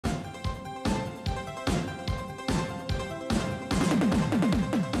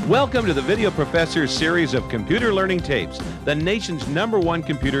Welcome to the Video Professor's series of computer learning tapes, the nation's #1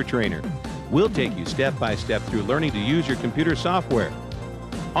 computer trainer. We'll take you step by step through learning to use your computer software.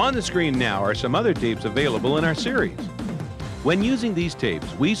 On the screen now are some other tapes available in our series. When using these tapes,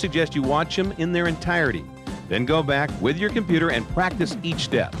 we suggest you watch them in their entirety. Then go back with your computer and practice each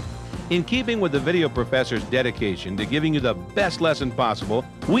step. In keeping with the Video Professor's dedication to giving you the best lesson possible,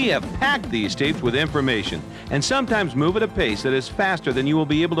 we have packed these tapes with information and sometimes move at a pace that is faster than you will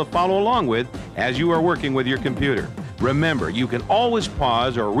be able to follow along with as you are working with your computer. Remember, you can always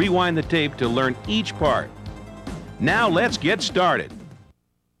pause or rewind the tape to learn each part. Now let's get started.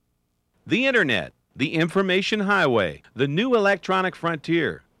 The Internet, the information highway, the new electronic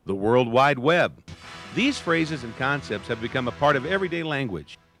frontier, the World Wide Web. These phrases and concepts have become a part of everyday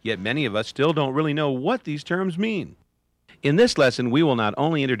language. Yet many of us still don't really know what these terms mean. In this lesson, we will not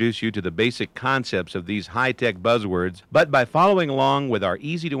only introduce you to the basic concepts of these high-tech buzzwords, but by following along with our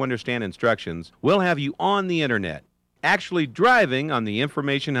easy-to-understand instructions, we'll have you on the Internet, actually driving on the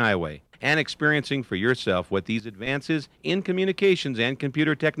information highway, and experiencing for yourself what these advances in communications and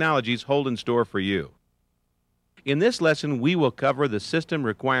computer technologies hold in store for you. In this lesson, we will cover the system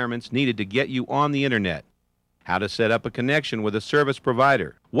requirements needed to get you on the Internet, how to set up a connection with a service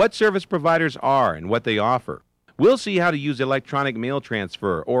provider, what service providers are and what they offer. We'll see how to use electronic mail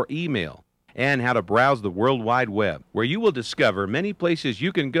transfer or email, and how to browse the World Wide Web, where you will discover many places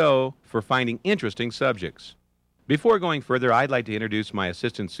you can go for finding interesting subjects. Before going further, I'd like to introduce my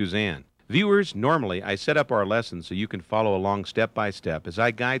assistant, Suzanne. Viewers, normally I set up our lessons so you can follow along step by step as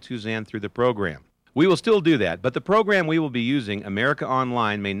I guide Suzanne through the program. We will still do that, but the program we will be using, America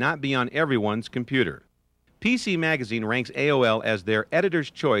Online, may not be on everyone's computer. PC Magazine ranks AOL as their editor's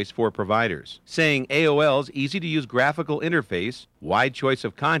choice for providers, saying AOL's easy-to-use graphical interface, wide choice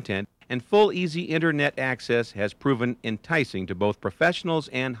of content, and full easy internet access has proven enticing to both professionals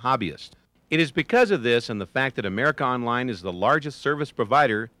and hobbyists. It is because of this and the fact that America Online is the largest service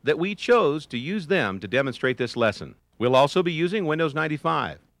provider that we chose to use them to demonstrate this lesson. We'll also be using Windows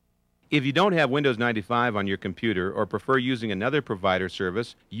 95. If you don't have Windows 95 on your computer or prefer using another provider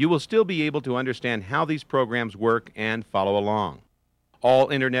service, you will still be able to understand how these programs work and follow along. All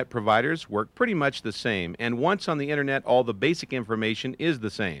Internet providers work pretty much the same, and once on the Internet, all the basic information is the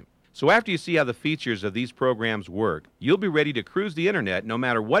same. So after you see how the features of these programs work, you'll be ready to cruise the Internet no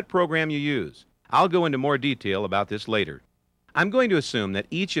matter what program you use. I'll go into more detail about this later. I'm going to assume that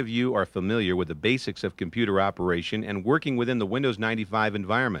each of you are familiar with the basics of computer operation and working within the Windows 95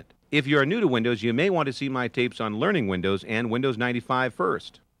 environment. If you are new to Windows, you may want to see my tapes on learning Windows and Windows 95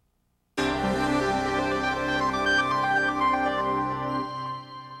 first.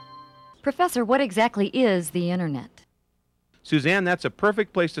 Professor, what exactly is the Internet? Suzanne, that's a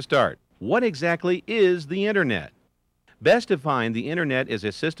perfect place to start. What exactly is the Internet? Best defined, the Internet is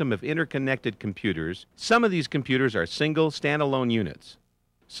a system of interconnected computers. Some of these computers are single, standalone units.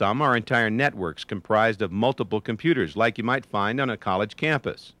 Some are entire networks comprised of multiple computers, like you might find on a college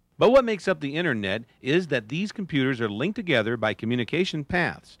campus. But what makes up the Internet is that these computers are linked together by communication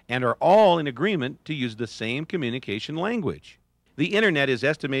paths and are all in agreement to use the same communication language. The Internet is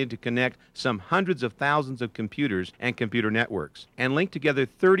estimated to connect some hundreds of thousands of computers and computer networks and link together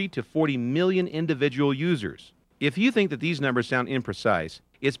 30 to 40 million individual users. If you think that these numbers sound imprecise,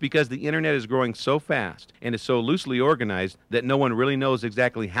 it's because the Internet is growing so fast and is so loosely organized that no one really knows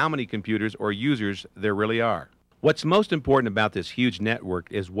exactly how many computers or users there really are. What's most important about this huge network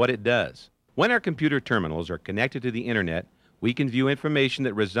is what it does. When our computer terminals are connected to the Internet, we can view information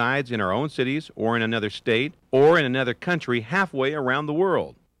that resides in our own cities or in another state or in another country halfway around the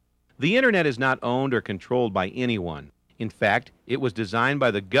world. The Internet is not owned or controlled by anyone. In fact, it was designed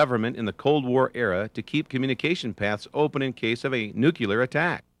by the government in the Cold War era to keep communication paths open in case of a nuclear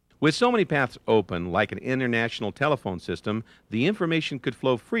attack. With so many paths open, like an international telephone system, the information could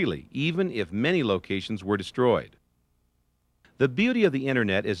flow freely, even if many locations were destroyed. The beauty of the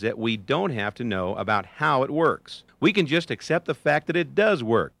Internet is that we don't have to know about how it works. We can just accept the fact that it does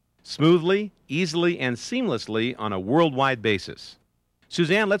work, smoothly, easily, and seamlessly on a worldwide basis.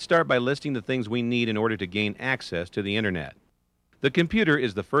 Suzanne, let's start by listing the things we need in order to gain access to the Internet. The computer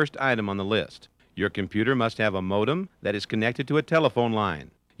is the first item on the list. Your computer must have a modem that is connected to a telephone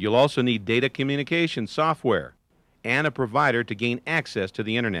line. You'll also need data communication software and a provider to gain access to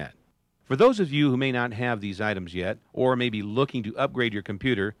the Internet. For those of you who may not have these items yet, or may be looking to upgrade your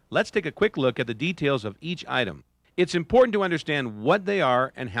computer, let's take a quick look at the details of each item. It's important to understand what they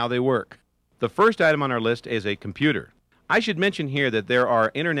are and how they work. The first item on our list is a computer. I should mention here that there are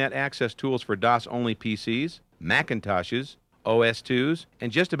Internet access tools for DOS-only PCs, Macintoshes, OS2s,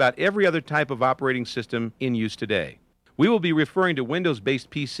 and just about every other type of operating system in use today. We will be referring to Windows-based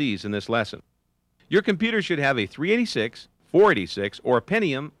PCs in this lesson. Your computer should have a 386, 486, or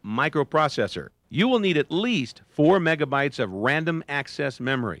Pentium microprocessor. You will need at least 4 megabytes of random access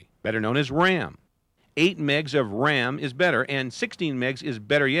memory, better known as RAM. 8 megs of RAM is better, and 16 megs is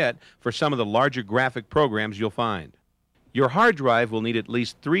better yet for some of the larger graphic programs you'll find. Your hard drive will need at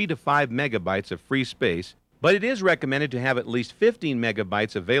least 3 to 5 megabytes of free space, but it is recommended to have at least 15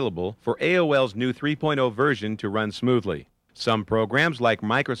 megabytes available for AOL's new 3.0 version to run smoothly. Some programs like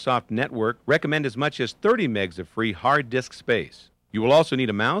Microsoft Network recommend as much as 30 megs of free hard disk space. You will also need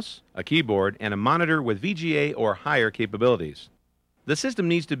a mouse, a keyboard, and a monitor with VGA or higher capabilities. The system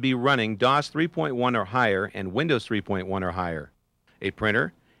needs to be running DOS 3.1 or higher and Windows 3.1 or higher. A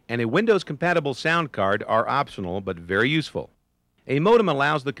printer and a Windows-compatible sound card are optional but very useful. A modem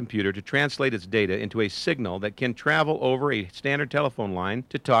allows the computer to translate its data into a signal that can travel over a standard telephone line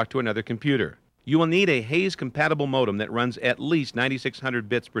to talk to another computer. You will need a Hayes-compatible modem that runs at least 9600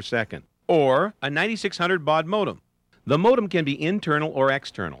 bits per second, or a 9600 baud modem. The modem can be internal or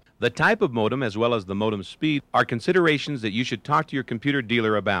external. The type of modem as well as the modem speed are considerations that you should talk to your computer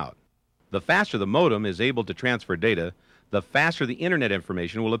dealer about. The faster the modem is able to transfer data, the faster the internet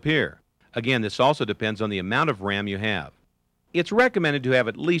information will appear. Again, this also depends on the amount of RAM you have. It's recommended to have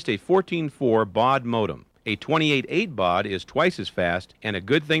at least a 14.4 baud modem. A 28.8 baud is twice as fast and a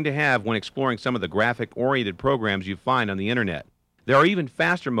good thing to have when exploring some of the graphic-oriented programs you find on the internet. There are even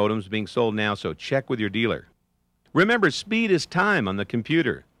faster modems being sold now, so check with your dealer. Remember, speed is time on the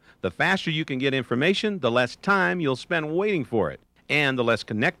computer. The faster you can get information, the less time you'll spend waiting for it, and the less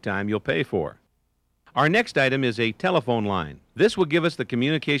connect time you'll pay for. Our next item is a telephone line. This will give us the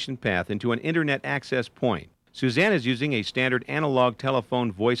communication path into an internet access point. Suzanne is using a standard analog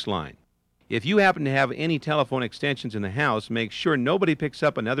telephone voice line. If you happen to have any telephone extensions in the house, make sure nobody picks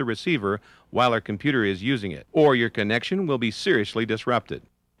up another receiver while our computer is using it, or your connection will be seriously disrupted.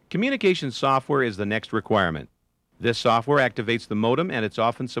 Communication software is the next requirement. This software activates the modem and it's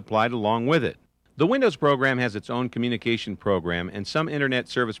often supplied along with it. The Windows program has its own communication program, and some internet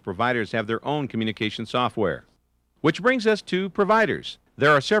service providers have their own communication software. Which brings us to providers.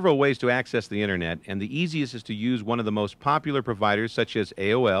 There are several ways to access the internet, and the easiest is to use one of the most popular providers such as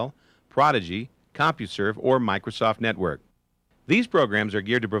AOL, Prodigy, CompuServe, or Microsoft Network. These programs are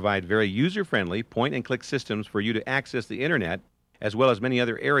geared to provide very user-friendly point-and-click systems for you to access the internet, as well as many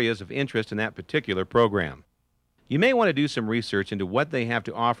other areas of interest in that particular program. You may want to do some research into what they have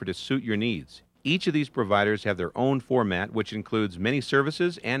to offer to suit your needs. Each of these providers have their own format, which includes many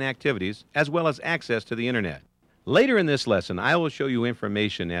services and activities, as well as access to the internet. Later in this lesson, I will show you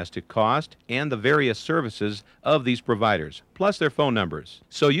information as to cost and the various services of these providers, plus their phone numbers,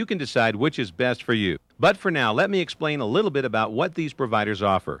 so you can decide which is best for you. But for now, let me explain a little bit about what these providers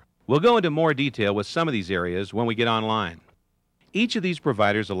offer. We'll go into more detail with some of these areas when we get online. Each of these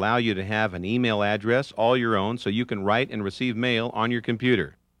providers allow you to have an email address all your own so you can write and receive mail on your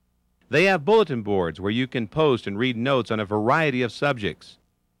computer. They have bulletin boards where you can post and read notes on a variety of subjects.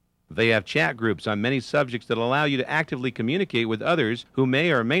 They have chat groups on many subjects that allow you to actively communicate with others who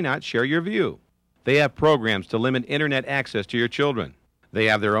may or may not share your view. They have programs to limit internet access to your children. They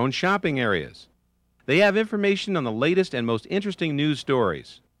have their own shopping areas. They have information on the latest and most interesting news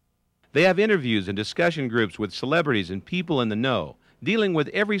stories. They have interviews and discussion groups with celebrities and people in the know, dealing with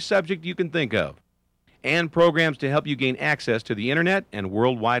every subject you can think of, and programs to help you gain access to the internet and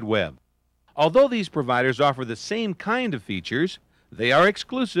World Wide Web. Although these providers offer the same kind of features, they are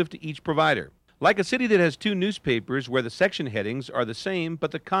exclusive to each provider. Like a city that has 2 newspapers where the section headings are the same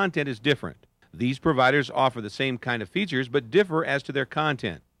but the content is different. These providers offer the same kind of features but differ as to their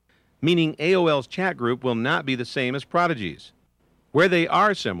content, meaning AOL's chat group will not be the same as Prodigy's. Where they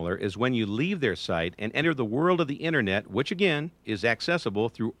are similar is when you leave their site and enter the world of the internet, which again is accessible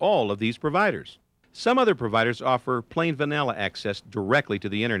through all of these providers. Some other providers offer plain vanilla access directly to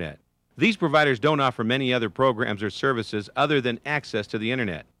the internet. These providers don't offer many other programs or services other than access to the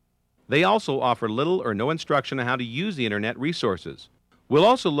internet. They also offer little or no instruction on how to use the internet resources. We'll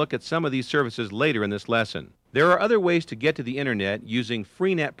also look at some of these services later in this lesson. There are other ways to get to the internet using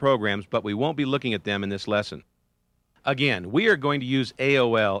freenet programs, but we won't be looking at them in this lesson. Again, we are going to use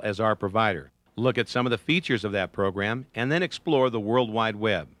AOL as our provider, look at some of the features of that program, and then explore the World Wide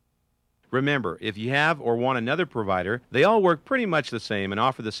Web. Remember, if you have or want another provider, they all work pretty much the same and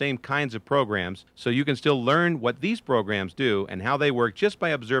offer the same kinds of programs, so you can still learn what these programs do and how they work just by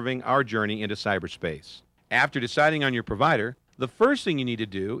observing our journey into cyberspace. After deciding on your provider, the first thing you need to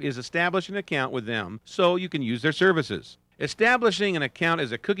do is establish an account with them so you can use their services. Establishing an account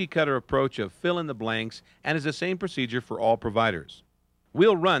is a cookie-cutter approach of fill in the blanks and is the same procedure for all providers.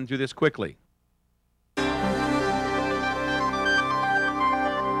 We'll run through this quickly.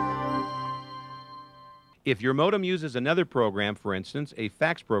 If your modem uses another program, for instance, a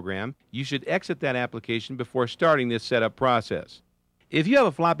fax program, you should exit that application before starting this setup process. If you have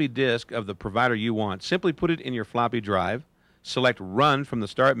a floppy disk of the provider you want, simply put it in your floppy drive, select Run from the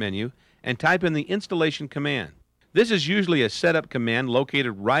Start menu, and type in the installation command. This is usually a setup command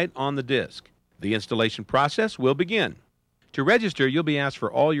located right on the disk. The installation process will begin. To register, you'll be asked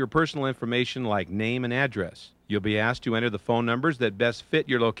for all your personal information like name and address. You'll be asked to enter the phone numbers that best fit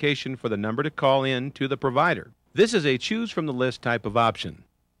your location for the number to call in to the provider. This is a choose from the list type of option.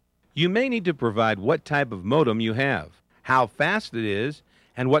 You may need to provide what type of modem you have, how fast it is,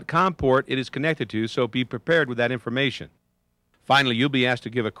 and what COM port it is connected to, so be prepared with that information. Finally, you'll be asked to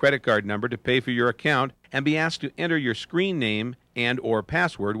give a credit card number to pay for your account and be asked to enter your screen name and/or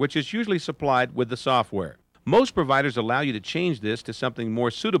password, which is usually supplied with the software. Most providers allow you to change this to something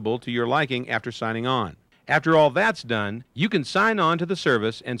more suitable to your liking after signing on. After all that's done, you can sign on to the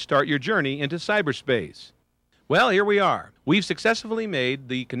service and start your journey into cyberspace. Well, here we are. We've successfully made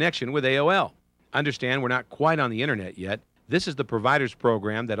the connection with AOL. Understand we're not quite on the internet yet. This is the provider's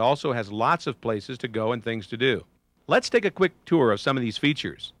program that also has lots of places to go and things to do. Let's take a quick tour of some of these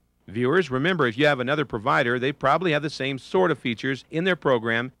features. Viewers, remember, if you have another provider, they probably have the same sort of features in their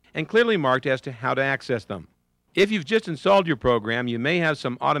program and clearly marked as to how to access them. If you've just installed your program, you may have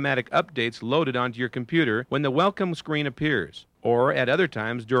some automatic updates loaded onto your computer when the welcome screen appears, or at other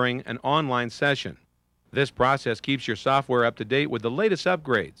times during an online session. This process keeps your software up to date with the latest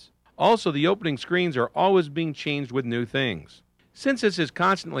upgrades. Also, the opening screens are always being changed with new things. Since this is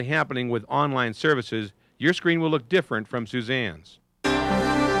constantly happening with online services, your screen will look different from Suzanne's.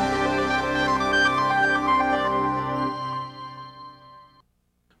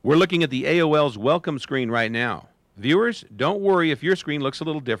 We're looking at the AOL's welcome screen right now. Viewers, don't worry if your screen looks a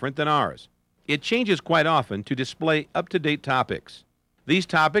little different than ours. It changes quite often to display up-to-date topics. These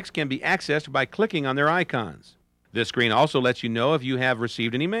topics can be accessed by clicking on their icons. This screen also lets you know if you have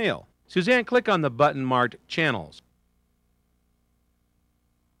received any mail. Suzanne, click on the button marked Channels.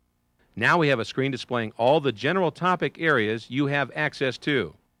 Now we have a screen displaying all the general topic areas you have access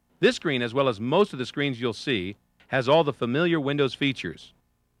to. This screen, as well as most of the screens you'll see, has all the familiar Windows features.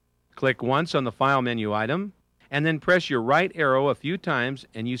 Click once on the File menu item, and then press your right arrow a few times,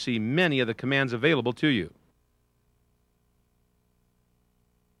 and you see many of the commands available to you.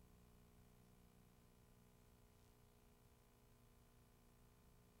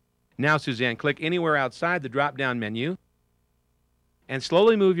 Now, Suzanne, click anywhere outside the drop-down menu, and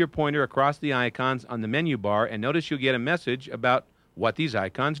slowly move your pointer across the icons on the menu bar, and notice you'll get a message about what these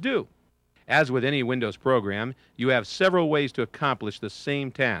icons do. As with any Windows program, you have several ways to accomplish the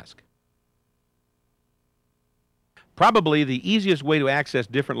same task. Probably the easiest way to access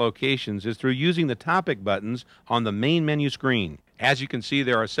different locations is through using the topic buttons on the main menu screen. As you can see,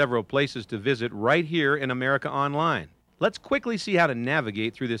 there are several places to visit right here in America Online. Let's quickly see how to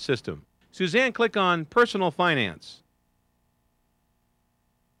navigate through this system. Suzanne, click on Personal Finance.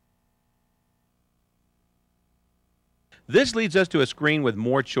 This leads us to a screen with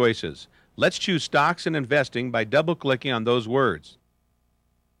more choices. Let's choose Stocks and Investing by double-clicking on those words.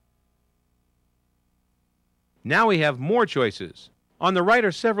 Now we have more choices. On the right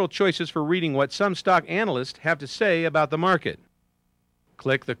are several choices for reading what some stock analysts have to say about the market.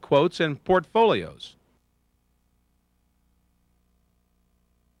 Click the Quotes and Portfolios.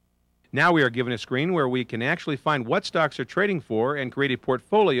 Now we are given a screen where we can actually find what stocks are trading for and create a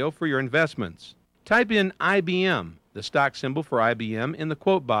portfolio for your investments. Type in IBM, the stock symbol for IBM, in the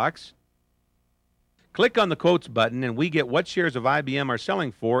quote box. Click on the Quotes button and we get what shares of IBM are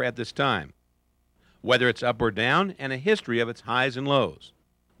selling for at this time, whether it's up or down, and a history of its highs and lows.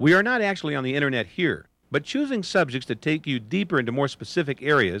 We are not actually on the internet here, but choosing subjects that take you deeper into more specific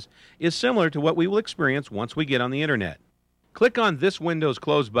areas is similar to what we will experience once we get on the internet. Click on this Windows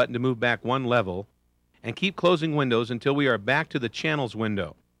Close button to move back one level, and keep closing windows until we are back to the Channels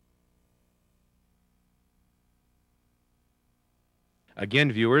window.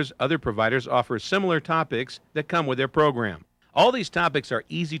 Again, viewers, other providers offer similar topics that come with their program. All these topics are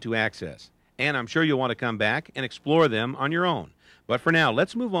easy to access, and I'm sure you'll want to come back and explore them on your own. But for now,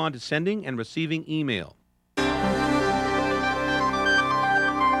 let's move on to sending and receiving email.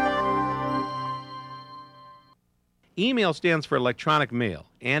 Email stands for electronic mail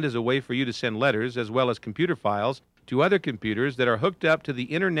and is a way for you to send letters as well as computer files to other computers that are hooked up to the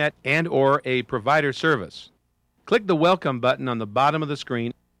internet and/or a provider service. Click the Welcome button on the bottom of the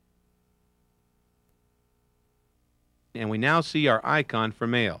screen, and we now see our icon for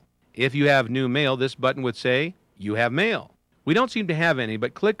mail. If you have new mail, this button would say, "You have mail." We don't seem to have any,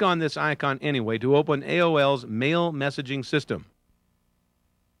 but click on this icon anyway to open AOL's mail messaging system.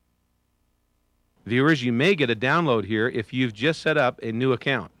 Viewers, you may get a download here if you've just set up a new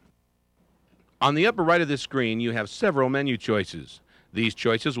account. On the upper right of this screen, you have several menu choices. These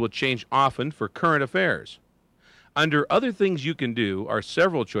choices will change often for current affairs. Under Other Things You Can Do are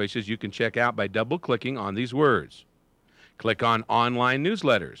several choices you can check out by double-clicking on these words. Click on Online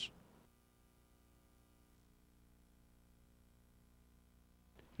Newsletters.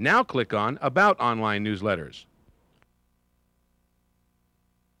 Now click on About Online Newsletters.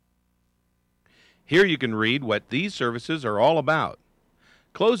 Here you can read what these services are all about.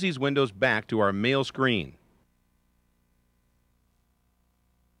 Close these windows back to our mail screen.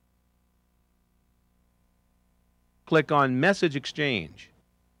 Click on Message Exchange.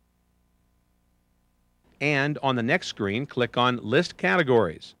 And on the next screen, click on List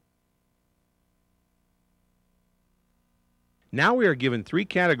Categories. Now we are given 3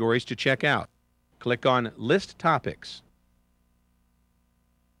 categories to check out. Click on List Topics.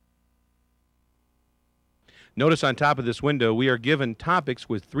 Notice on top of this window we are given topics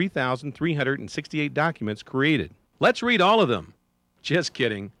with 3,368 documents created. Let's read all of them. Just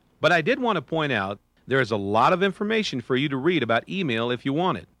kidding. But I did want to point out there is a lot of information for you to read about email if you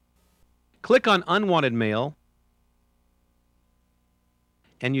want it. Click on Unwanted Mail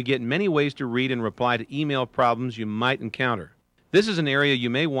and you get many ways to read and reply to email problems you might encounter. This is an area you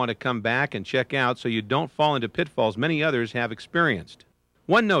may want to come back and check out so you don't fall into pitfalls many others have experienced.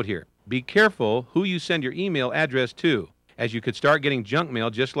 One note here. Be careful who you send your email address to, as you could start getting junk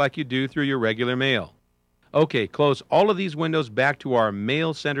mail just like you do through your regular mail. Okay, close all of these windows back to our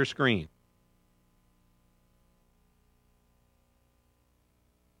Mail Center screen.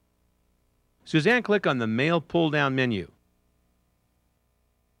 Suzanne, click on the Mail pull-down menu.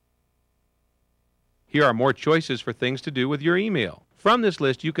 Here are more choices for things to do with your email. From this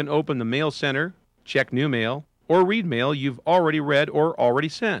list, you can open the Mail Center, check new mail, or read mail you've already read or already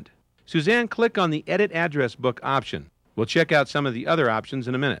sent. Suzanne, click on the Edit Address Book option. We'll check out some of the other options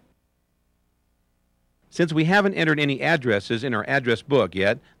in a minute. Since we haven't entered any addresses in our address book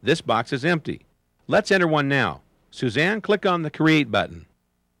yet, this box is empty. Let's enter one now. Suzanne, click on the Create button.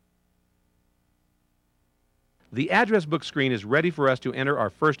 The address book screen is ready for us to enter our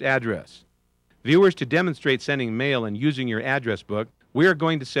first address. Viewers, to demonstrate sending mail and using your address book, we are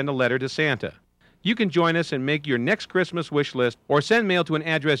going to send a letter to Santa. You can join us and make your next Christmas wish list or send mail to an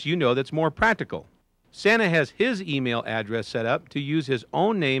address you know that's more practical. Santa has his email address set up to use his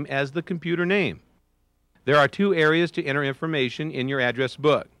own name as the computer name. There are 2 areas to enter information in your address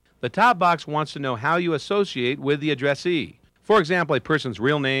book. The top box wants to know how you associate with the addressee. For example, a person's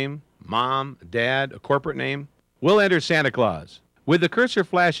real name, mom, dad, a corporate name. We'll enter Santa Claus. With the cursor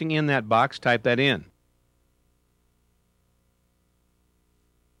flashing in that box, type that in.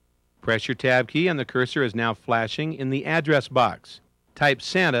 Press your Tab key and the cursor is now flashing in the address box. Type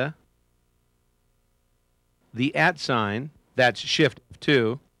Santa, the @ sign, that's Shift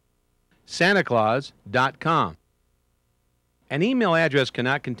 2, SantaClaus.com. An email address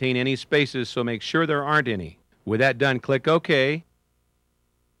cannot contain any spaces, so make sure there aren't any. With that done, click OK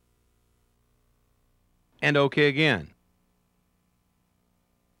and OK again.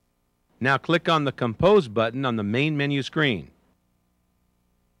 Now click on the Compose button on the main menu screen.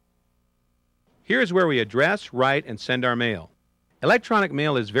 Here's where we address, write, and send our mail. Electronic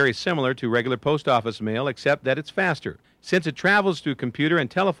mail is very similar to regular post office mail, except that it's faster, since it travels through computer and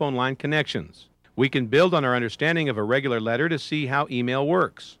telephone line connections. We can build on our understanding of a regular letter to see how email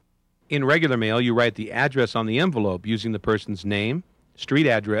works. In regular mail, you write the address on the envelope using the person's name, street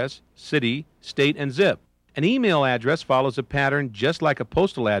address, city, state, and zip. An email address follows a pattern just like a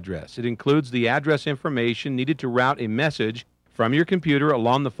postal address. It includes the address information needed to route a message from your computer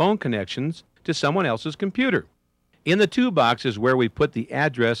along the phone connections to someone else's computer. In the To box is where we put the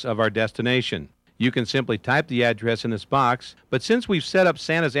address of our destination. You can simply type the address in this box, but since we've set up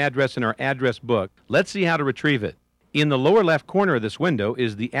Santa's address in our address book, let's see how to retrieve it. In the lower left corner of this window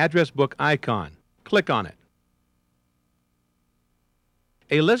is the address book icon. Click on it.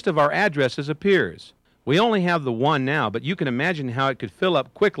 A list of our addresses appears. We only have the one now, but you can imagine how it could fill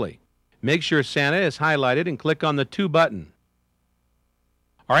up quickly. Make sure Santa is highlighted and click on the To button.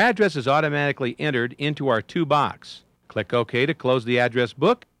 Our address is automatically entered into our To box. Click OK to close the address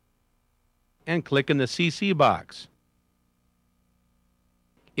book and click in the CC box.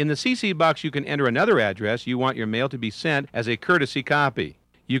 In the CC box, you can enter another address you want your mail to be sent as a courtesy copy.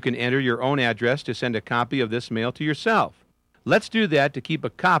 You can enter your own address to send a copy of this mail to yourself. Let's do that to keep a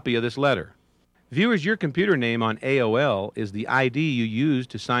copy of this letter. Viewers, your computer name on AOL is the ID you use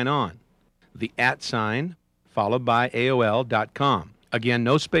to sign on. The @ sign followed by AOL.com. Again,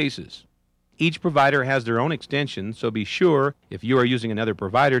 no spaces. Each provider has their own extension, so be sure if you are using another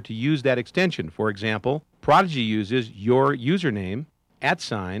provider to use that extension. For example, Prodigy uses your username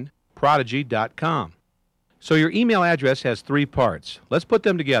 @prodigy.com. So your email address has three parts. Let's put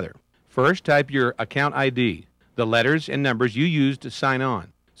them together. First, type your account ID, the letters and numbers you used to sign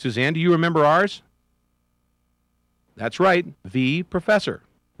on. Suzanne, do you remember ours? That's right, V Professor.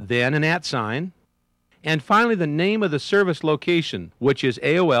 Then an @sign. And finally, the name of the service location, which is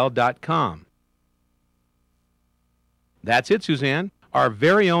AOL.com. That's it, Suzanne, our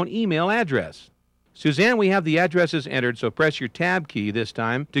very own email address. Suzanne, we have the addresses entered, so press your Tab key this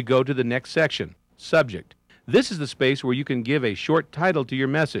time to go to the next section, Subject. This is the space where you can give a short title to your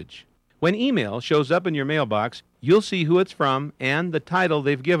message. When email shows up in your mailbox, you'll see who it's from and the title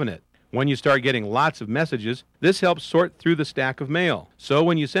they've given it. When you start getting lots of messages, this helps sort through the stack of mail. So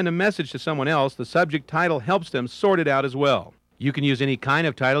when you send a message to someone else, the subject title helps them sort it out as well. You can use any kind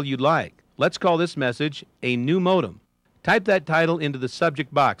of title you'd like. Let's call this message a new modem. Type that title into the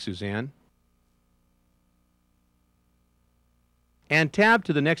subject box, Suzanne. And tab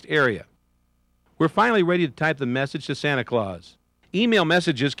to the next area. We're finally ready to type the message to Santa Claus. Email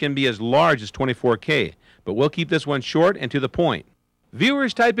messages can be as large as 24K, but we'll keep this one short and to the point.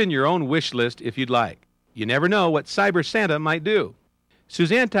 Viewers, type in your own wish list if you'd like. You never know what Cyber Santa might do.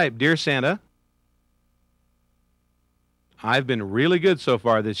 Suzanne typed, "Dear Santa." I've been really good so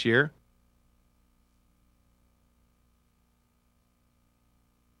far this year.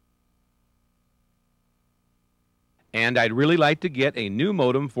 And I'd really like to get a new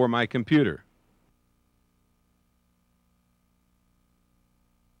modem for my computer.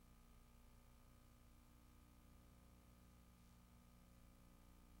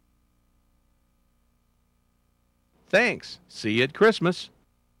 Thanks. See you at Christmas.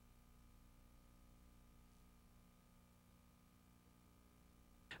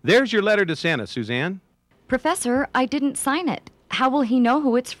 There's your letter to Santa, Suzanne. Professor, I didn't sign it. How will he know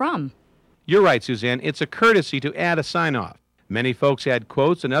who it's from? You're right, Suzanne. It's a courtesy to add a sign-off. Many folks add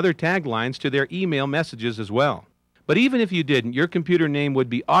quotes and other taglines to their email messages as well. But even if you didn't, your computer name would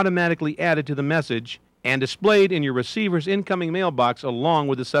be automatically added to the message and displayed in your receiver's incoming mailbox along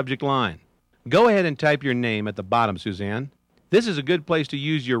with the subject line. Go ahead and type your name at the bottom, Suzanne. This is a good place to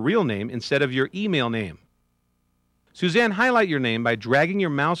use your real name instead of your email name. Suzanne, highlight your name by dragging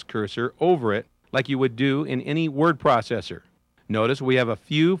your mouse cursor over it like you would do in any word processor. Notice we have a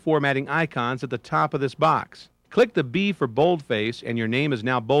few formatting icons at the top of this box. Click the B for boldface and your name is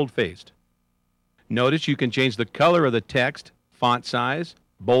now boldfaced. Notice you can change the color of the text, font size,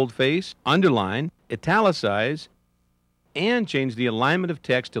 boldface, underline, italicize, and change the alignment of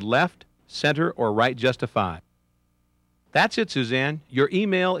text to left, center, or right justified. That's it, Suzanne. Your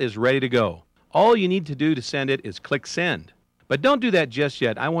email is ready to go. All you need to do to send it is click Send. But don't do that just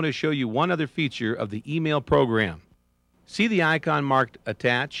yet. I want to show you one other feature of the email program. See the icon marked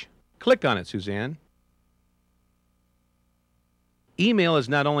Attach? Click on it, Suzanne. Email is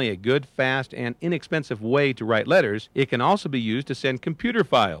not only a good, fast, and inexpensive way to write letters, it can also be used to send computer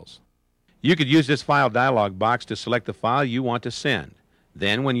files. You could use this file dialog box to select the file you want to send.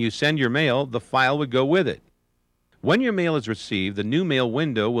 Then when you send your mail, the file would go with it. When your mail is received, the new mail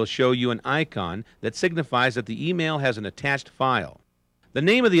window will show you an icon that signifies that the email has an attached file. The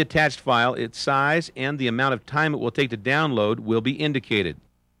name of the attached file, its size, and the amount of time it will take to download will be indicated.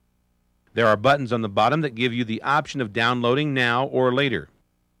 There are buttons on the bottom that give you the option of downloading now or later.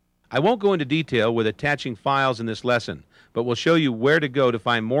 I won't go into detail with attaching files in this lesson, but will show you where to go to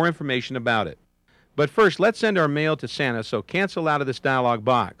find more information about it. But first, let's send our mail to Santa, so cancel out of this dialog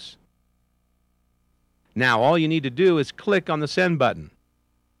box. Now all you need to do is click on the Send button.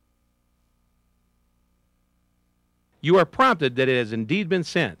 You are prompted that it has indeed been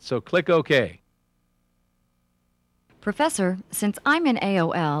sent, so click OK. Professor, since I'm in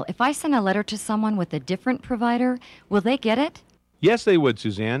AOL, if I send a letter to someone with a different provider, will they get it? Yes, they would,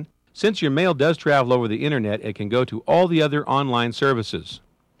 Suzanne. Since your mail does travel over the internet, it can go to all the other online services.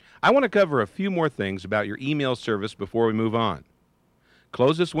 I want to cover a few more things about your email service before we move on.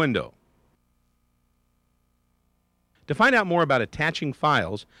 Close this window. To find out more about attaching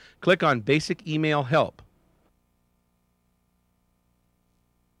files, click on Basic Email Help.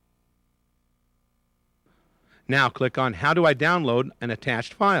 Now click on How do I download an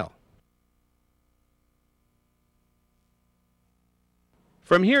attached file?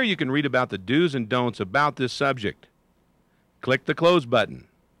 From here you can read about the do's and don'ts about this subject. Click the Close button.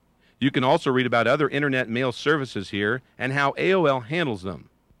 You can also read about other internet mail services here and how AOL handles them.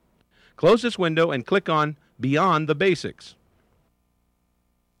 Close this window and click on Beyond the Basics.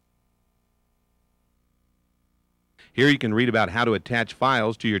 Here you can read about how to attach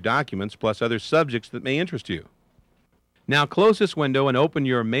files to your documents plus other subjects that may interest you. Now close this window and open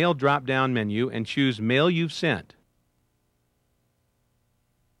your Mail drop-down menu and choose Mail You've Sent.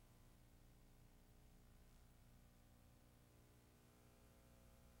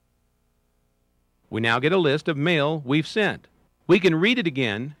 We now get a list of mail we've sent. We can read it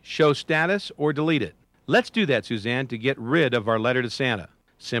again, show status, or delete it. Let's do that, Suzanne, to get rid of our letter to Santa.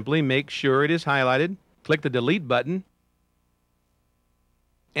 Simply make sure it is highlighted, click the delete button,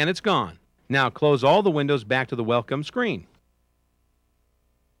 and it's gone. Now close all the windows back to the welcome screen.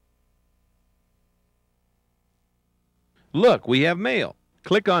 Look, we have mail.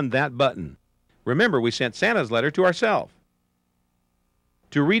 Click on that button. Remember, we sent Santa's letter to ourselves.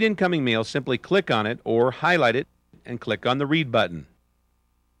 To read incoming mail, simply click on it or highlight it and click on the Read button.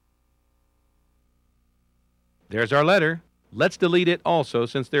 There's our letter. Let's delete it also,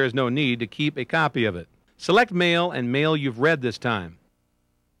 since there is no need to keep a copy of it. Select Mail and mail you've read this time.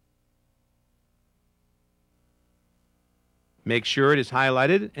 Make sure it is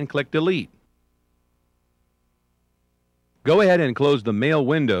highlighted and click Delete. Go ahead and close the Mail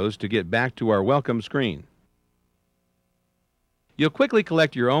windows to get back to our welcome screen. You'll quickly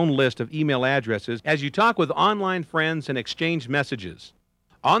collect your own list of email addresses as you talk with online friends and exchange messages.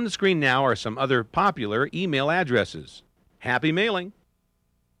 On the screen now are some other popular email addresses. Happy mailing!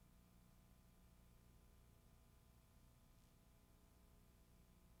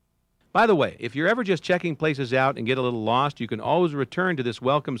 By the way, if you're ever just checking places out and get a little lost, you can always return to this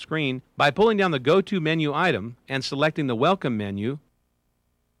welcome screen by pulling down the Go-To menu item and selecting the Welcome menu,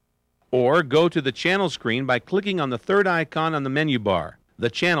 or go to the Channel screen by clicking on the third icon on the menu bar, the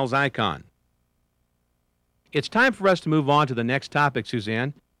Channels icon. It's time for us to move on to the next topic,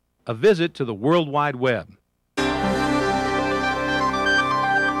 Suzanne, a visit to the World Wide Web.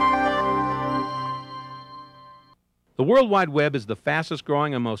 The World Wide Web is the fastest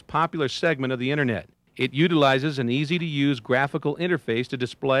growing and most popular segment of the Internet. It utilizes an easy-to-use graphical interface to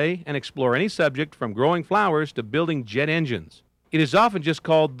display and explore any subject from growing flowers to building jet engines. It is often just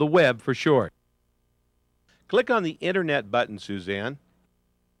called the web for short. Click on the Internet button, Suzanne.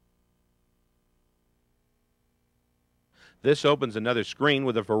 This opens another screen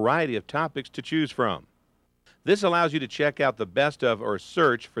with a variety of topics to choose from. This allows you to check out the best of or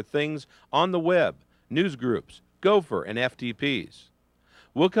search for things on the web, news groups, Gopher, and FTPs.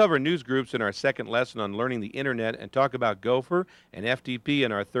 We'll cover news groups in our second lesson on learning the Internet and talk about Gopher and FTP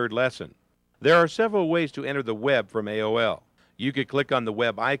in our third lesson. There are several ways to enter the web from AOL. You could click on the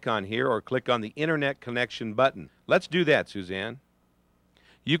web icon here or click on the Internet Connection button. Let's do that, Suzanne.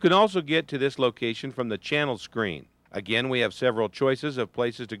 You can also get to this location from the Channel screen. Again, we have several choices of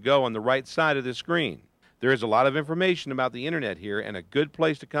places to go on the right side of the screen. There is a lot of information about the Internet here and a good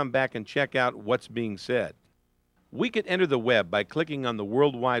place to come back and check out what's being said. We could enter the web by clicking on the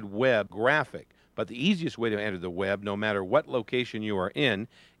World Wide Web graphic, but the easiest way to enter the web, no matter what location you are in,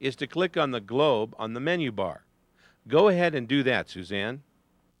 is to click on the globe on the menu bar. Go ahead and do that, Suzanne.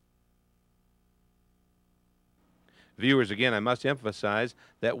 Viewers, again, I must emphasize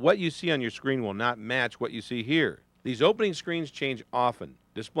that what you see on your screen will not match what you see here. These opening screens change often,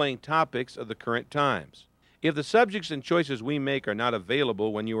 displaying topics of the current times. If the subjects and choices we make are not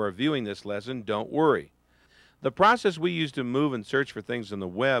available when you are viewing this lesson, don't worry. The process we use to move and search for things on the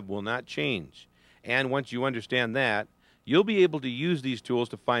web will not change. And once you understand that, you'll be able to use these tools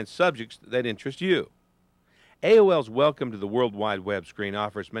to find subjects that interest you. AOL's Welcome to the World Wide Web screen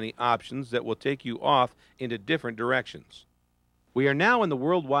offers many options that will take you off into different directions. We are now in the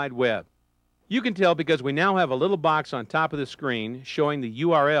World Wide Web. You can tell because we now have a little box on top of the screen showing the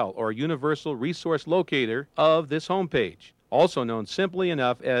URL, or Universal Resource Locator, of this homepage, also known simply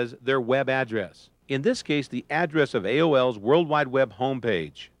enough as their web address. In this case, the address of AOL's World Wide Web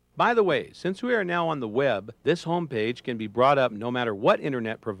homepage. By the way, since we are now on the web, this homepage can be brought up no matter what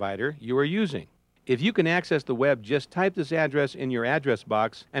internet provider you are using. If you can access the web, just type this address in your address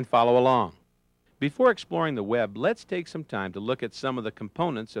box and follow along. Before exploring the web, let's take some time to look at some of the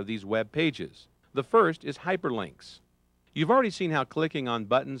components of these web pages. The first is hyperlinks. You've already seen how clicking on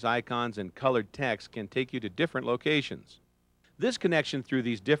buttons, icons, and colored text can take you to different locations. This connection through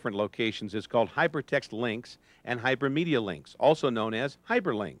these different locations is called hypertext links and hypermedia links, also known as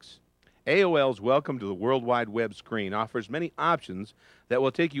hyperlinks. AOL's Welcome to the World Wide Web screen offers many options that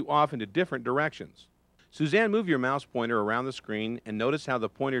will take you off into different directions. Suzanne, move your mouse pointer around the screen and notice how the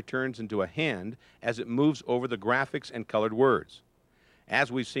pointer turns into a hand as it moves over the graphics and colored words.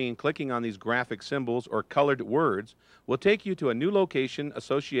 As we've seen, clicking on these graphic symbols or colored words will take you to a new location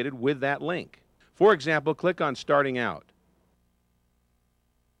associated with that link. For example, click on Starting Out.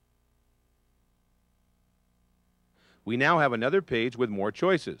 We now have another page with more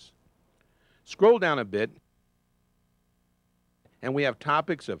choices. Scroll down a bit, and we have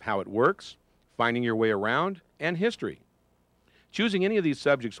topics of how it works, finding your way around, and history. Choosing any of these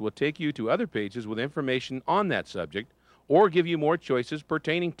subjects will take you to other pages with information on that subject or give you more choices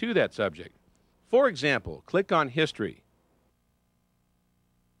pertaining to that subject. For example, click on History.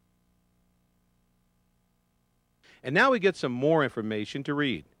 And now we get some more information to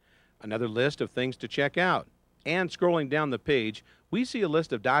read, another list of things to check out. And scrolling down the page, we see a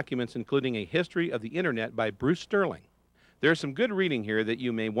list of documents including a history of the Internet by Bruce Sterling. There's some good reading here that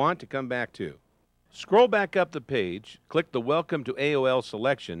you may want to come back to. Scroll back up the page, click the Welcome to AOL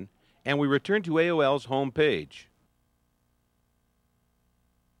selection, and we return to AOL's home page.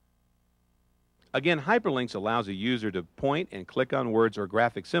 Again, hyperlinks allows a user to point and click on words or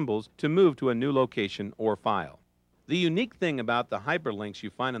graphic symbols to move to a new location or file. The unique thing about the hyperlinks you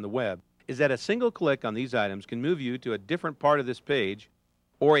find on the web is that a single click on these items can move you to a different part of this page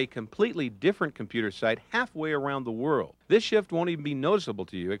or a completely different computer site halfway around the world. This shift won't even be noticeable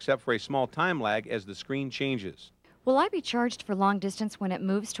to you except for a small time lag as the screen changes. Will I be charged for long distance when it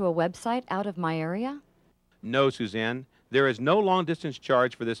moves to a website out of my area? No, Suzanne. There is no long-distance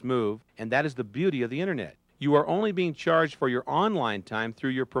charge for this move, and that is the beauty of the Internet. You are only being charged for your online time through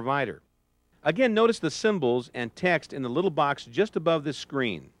your provider. Again, notice the symbols and text in the little box just above this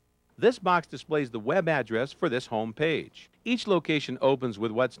screen. This box displays the web address for this home page. Each location opens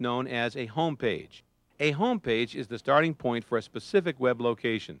with what's known as a home page. A home page is the starting point for a specific web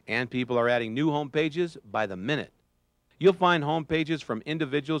location, and people are adding new home pages by the minute. You'll find home pages from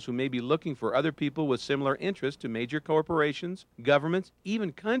individuals who may be looking for other people with similar interests to major corporations, governments,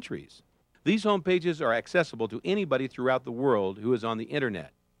 even countries. These home pages are accessible to anybody throughout the world who is on the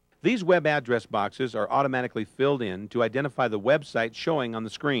Internet. These web address boxes are automatically filled in to identify the website showing on the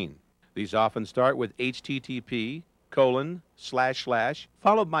screen. These often start with http://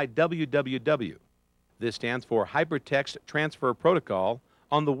 followed by www. This stands for Hypertext Transfer Protocol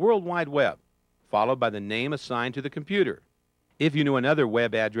on the World Wide Web, followed by the name assigned to the computer. If you knew another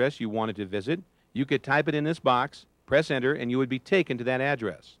web address you wanted to visit, you could type it in this box, press enter, and you would be taken to that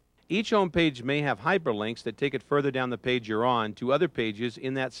address. Each home page may have hyperlinks that take it further down the page you're on to other pages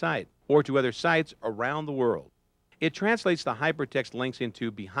in that site, or to other sites around the world. It translates the hypertext links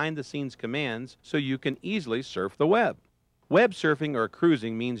into behind-the-scenes commands so you can easily surf the web. Web surfing or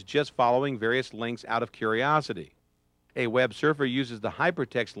cruising means just following various links out of curiosity. A web surfer uses the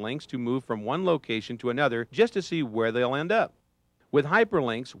hypertext links to move from one location to another just to see where they'll end up. With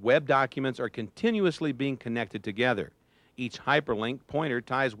hyperlinks, web documents are continuously being connected together. Each hyperlink pointer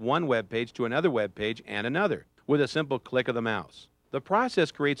ties one web page to another web page and another with a simple click of the mouse. The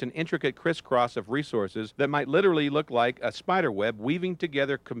process creates an intricate crisscross of resources that might literally look like a spider web weaving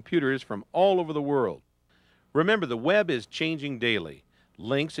together computers from all over the world. Remember, the web is changing daily.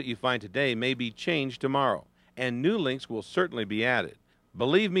 Links that you find today may be changed tomorrow, and new links will certainly be added.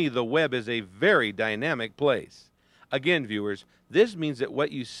 Believe me, the web is a very dynamic place. Again, viewers, this means that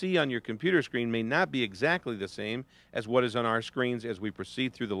what you see on your computer screen may not be exactly the same as what is on our screens as we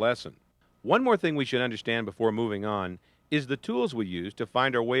proceed through the lesson. One more thing we should understand before moving on is the tools we use to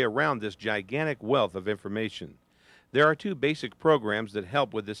find our way around this gigantic wealth of information. There are two basic programs that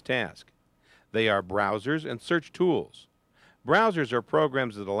help with this task. They are browsers and search tools. Browsers are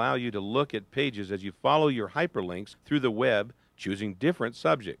programs that allow you to look at pages as you follow your hyperlinks through the web, choosing different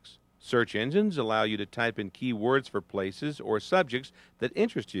subjects. Search engines allow you to type in keywords for places or subjects that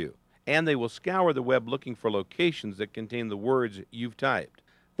interest you, and they will scour the web looking for locations that contain the words you've typed.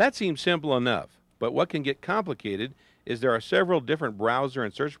 That seems simple enough, but what can get complicated is there are several different browser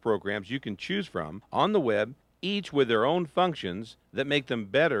and search programs you can choose from on the web, each with their own functions that make them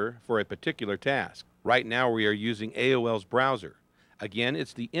better for a particular task. Right now we are using AOL's browser. Again,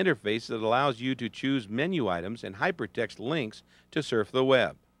 it's the interface that allows you to choose menu items and hypertext links to surf the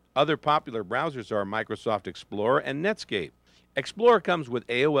web. Other popular browsers are Microsoft Explorer and Netscape. Explorer comes with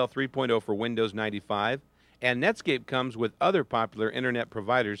AOL 3.0 for Windows 95, and Netscape comes with other popular Internet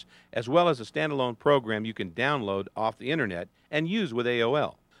providers, as well as a standalone program you can download off the Internet and use with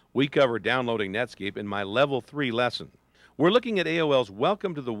AOL. We cover downloading Netscape in my Level 3 lesson. We're looking at AOL's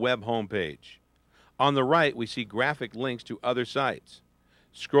Welcome to the Web homepage. On the right, we see graphic links to other sites.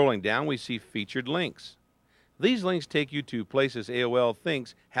 Scrolling down, we see featured links. These links take you to places AOL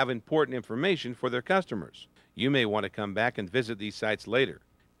thinks have important information for their customers. You may want to come back and visit these sites later.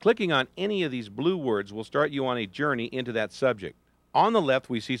 Clicking on any of these blue words will start you on a journey into that subject. On the left,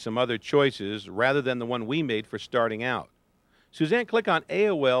 we see some other choices rather than the one we made for starting out. Suzanne, click on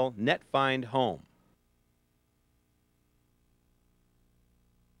AOL NetFind Home.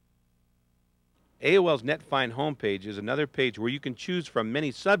 AOL's NetFind homepage is another page where you can choose from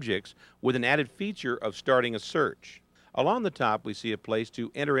many subjects with an added feature of starting a search. Along the top, we see a place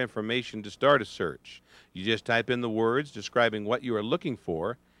to enter information to start a search. You just type in the words describing what you are looking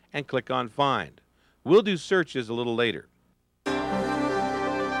for and click on Find. We'll do searches a little later.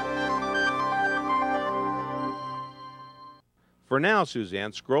 For now,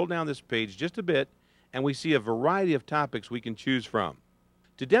 Suzanne, scroll down this page just a bit and we see a variety of topics we can choose from.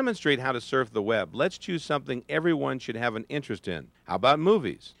 To demonstrate how to surf the web, let's choose something everyone should have an interest in. How about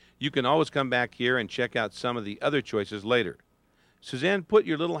movies? You can always come back here and check out some of the other choices later. Suzanne, put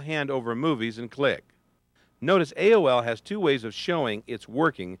your little hand over movies and click. Notice AOL has two ways of showing it's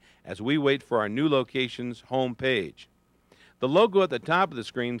working as we wait for our new location's home page. The logo at the top of the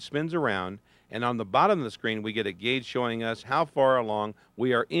screen spins around, and on the bottom of the screen we get a gauge showing us how far along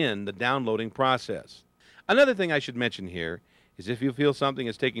we are in the downloading process. Another thing I should mention here is if you feel something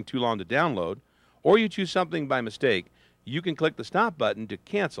is taking too long to download, or you choose something by mistake, you can click the stop button to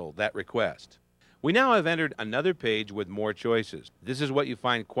cancel that request. We now have entered another page with more choices. This is what you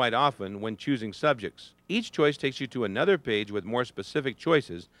find quite often when choosing subjects. Each choice takes you to another page with more specific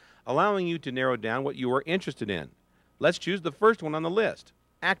choices, allowing you to narrow down what you are interested in. Let's choose the first one on the list,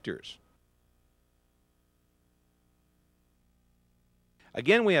 actors.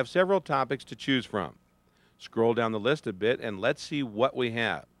 Again, we have several topics to choose from. Scroll down the list a bit and let's see what we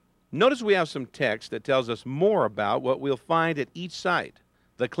have. Notice we have some text that tells us more about what we'll find at each site.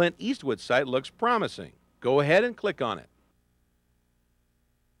 The Clint Eastwood site looks promising. Go ahead and click on it.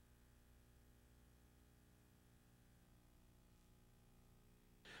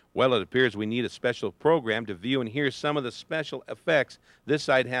 Well, it appears we need a special program to view and hear some of the special effects this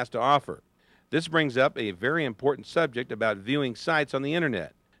site has to offer. This brings up a very important subject about viewing sites on the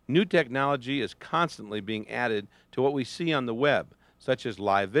internet. New technology is constantly being added to what we see on the web, such as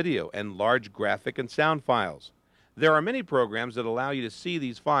live video and large graphic and sound files. There are many programs that allow you to see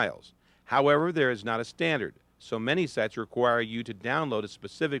these files. However, there is not a standard, so many sites require you to download a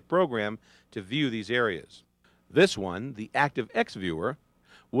specific program to view these areas. This one, the ActiveX Viewer,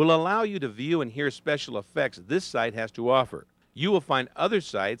 will allow you to view and hear special effects this site has to offer. You will find other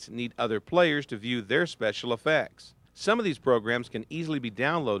sites need other players to view their special effects. Some of these programs can easily be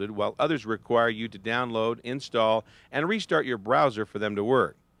downloaded while others require you to download, install, and restart your browser for them to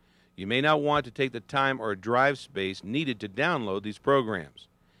work. You may not want to take the time or drive space needed to download these programs.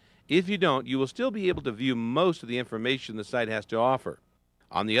 If you don't, you will still be able to view most of the information the site has to offer.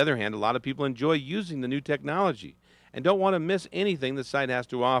 On the other hand, a lot of people enjoy using the new technology and don't want to miss anything the site has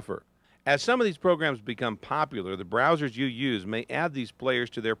to offer. As some of these programs become popular, the browsers you use may add these players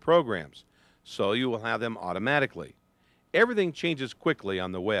to their programs, so you will have them automatically. Everything changes quickly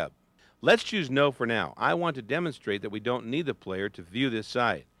on the web. Let's choose No for now. I want to demonstrate that we don't need the player to view this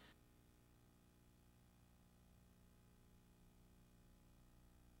site.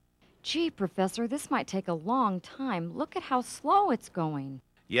 Gee, Professor, this might take a long time. Look at how slow it's going.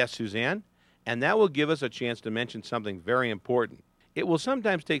 Yes, Suzanne, and that will give us a chance to mention something very important. It will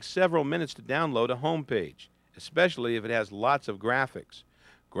sometimes take several minutes to download a home page, especially if it has lots of graphics.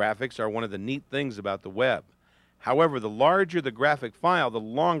 Graphics are one of the neat things about the web. However, the larger the graphic file, the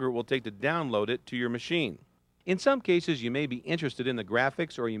longer it will take to download it to your machine. In some cases, you may be interested in the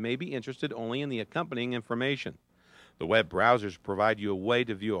graphics or you may be interested only in the accompanying information. The web browsers provide you a way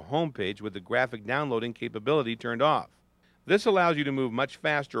to view a home page with the graphic downloading capability turned off. This allows you to move much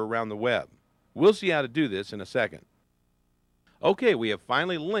faster around the web. We'll see how to do this in a second. Okay, we have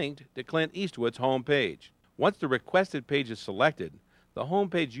finally linked to Clint Eastwood's home page. Once the requested page is selected, the home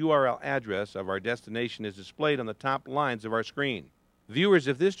page URL address of our destination is displayed on the top lines of our screen. Viewers,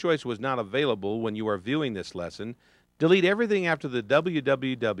 if this choice was not available when you are viewing this lesson, delete everything after the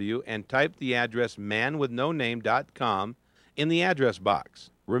www and type the address manwithnoname.com in the address box.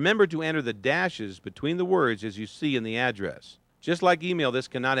 Remember to enter the dashes between the words as you see in the address. Just like email, this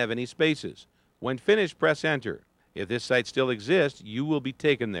cannot have any spaces. When finished, press enter. If this site still exists, you will be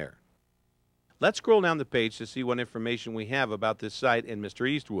taken there. Let's scroll down the page to see what information we have about this site and Mr.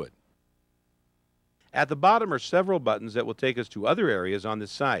 Eastwood. At the bottom are several buttons that will take us to other areas on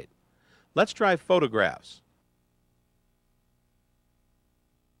this site. Let's try photographs.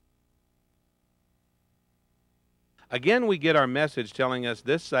 Again, we get our message telling us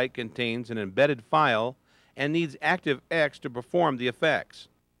this site contains an embedded file and needs ActiveX to perform the effects.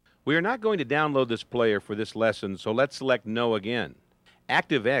 We are not going to download this player for this lesson, so let's select No again.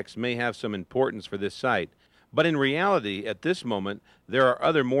 ActiveX may have some importance for this site, but in reality, at this moment, there are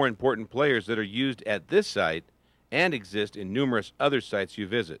other more important players that are used at this site and exist in numerous other sites you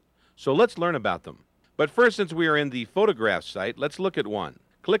visit. So let's learn about them. But first, since we are in the photograph site, let's look at one.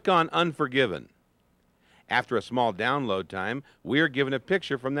 Click on Unforgiven. After a small download time, we are given a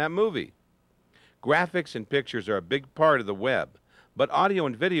picture from that movie. Graphics and pictures are a big part of the web, but audio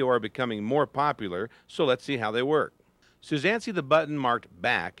and video are becoming more popular, so let's see how they work. Suzanne, see the button marked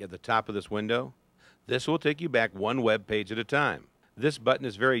Back at the top of this window? This will take you back one web page at a time. This button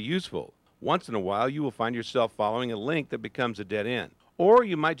is very useful. Once in a while, you will find yourself following a link that becomes a dead end. Or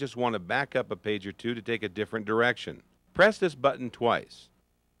you might just want to back up a page or two to take a different direction. Press this button twice.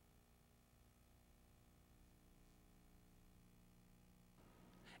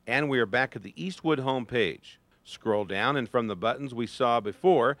 And we are back at the Eastwood home page. Scroll down, and from the buttons we saw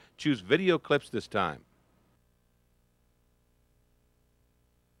before, choose Video Clips this time.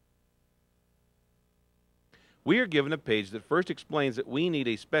 We are given a page that first explains that we need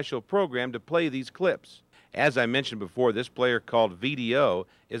a special program to play these clips. As I mentioned before, this player called VDO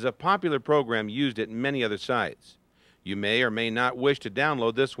is a popular program used at many other sites. You may or may not wish to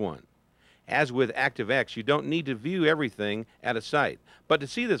download this one. As with ActiveX, you don't need to view everything at a site, but to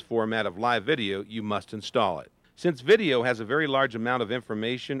see this format of live video, you must install it. Since video has a very large amount of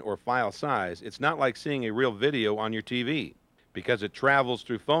information or file size, it's not like seeing a real video on your TV. Because it travels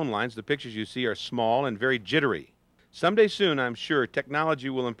through phone lines, the pictures you see are small and very jittery. Someday soon, I'm sure, technology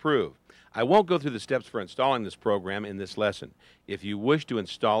will improve. I won't go through the steps for installing this program in this lesson. If you wish to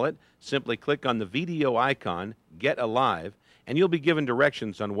install it, simply click on the video icon, Get Alive, and you'll be given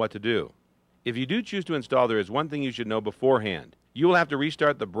directions on what to do. If you do choose to install, there is one thing you should know beforehand. You will have to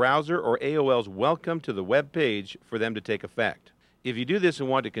restart the browser or AOL's Welcome to the Web page for them to take effect. If you do this and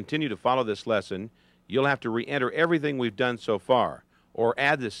want to continue to follow this lesson, you'll have to re-enter everything we've done so far, or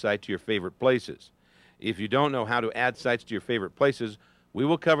add this site to your favorite places. If you don't know how to add sites to your favorite places, we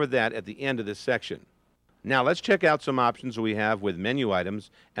will cover that at the end of this section. Now let's check out some options we have with menu items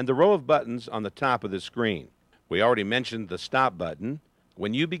and the row of buttons on the top of the screen. We already mentioned the stop button.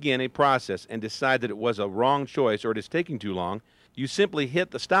 When you begin a process and decide that it was a wrong choice or it is taking too long, you simply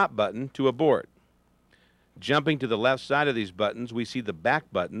hit the stop button to abort. Jumping to the left side of these buttons, we see the back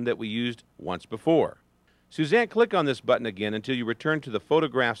button that we used once before. Suzanne, click on this button again until you return to the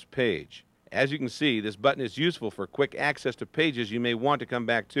Photographs page. As you can see, this button is useful for quick access to pages you may want to come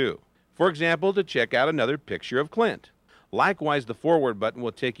back to. For example, to check out another picture of Clint. Likewise, the forward button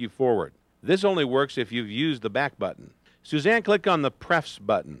will take you forward. This only works if you've used the back button. Suzanne, click on the Prefs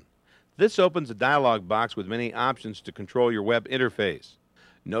button. This opens a dialog box with many options to control your web interface.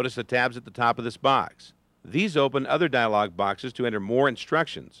 Notice the tabs at the top of this box. These open other dialog boxes to enter more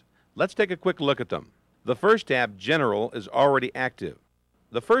instructions. Let's take a quick look at them. The first tab, General, is already active.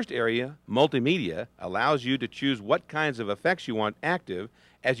 The first area, Multimedia, allows you to choose what kinds of effects you want active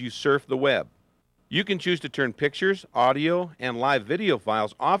as you surf the web. You can choose to turn pictures, audio, and live video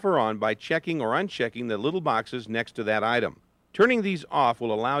files off or on by checking or unchecking the little boxes next to that item. Turning these off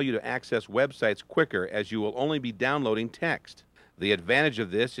will allow you to access websites quicker as you will only be downloading text. The advantage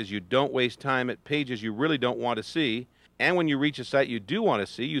of this is you don't waste time at pages you really don't want to see, and when you reach a site you do want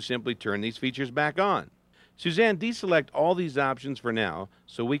to see, you simply turn these features back on. Suzanne, deselect all these options for now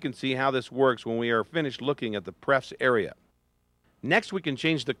so we can see how this works when we are finished looking at the Prefs area. Next, we can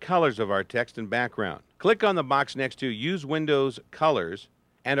change the colors of our text and background. Click on the box next to Use Windows Colors,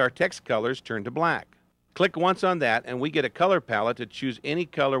 and our text colors turn to black. Click once on that, and we get a color palette to choose any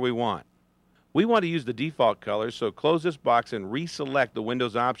color we want. We want to use the default colors, so close this box and reselect the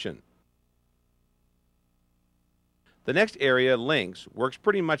Windows option. The next area, Links, works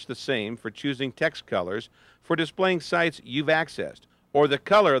pretty much the same for choosing text colors for displaying sites you've accessed, or the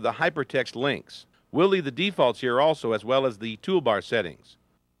color of the hypertext links. We'll leave the defaults here also, as well as the toolbar settings.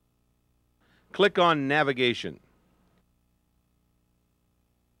 Click on Navigation.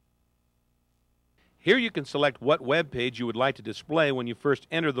 Here you can select what web page you would like to display when you first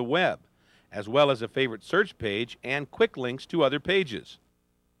enter the web, as well as a favorite search page and quick links to other pages.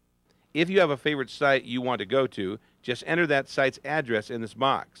 If you have a favorite site you want to go to, just enter that site's address in this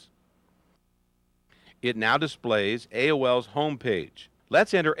box. It now displays AOL's home page.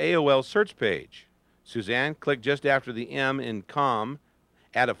 Let's enter AOL's search page. Suzanne, click just after the M in COM,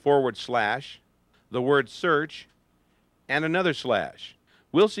 add a /, the word search, and another slash.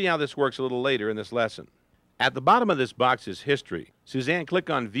 We'll see how this works a little later in this lesson. At the bottom of this box is History. Suzanne, click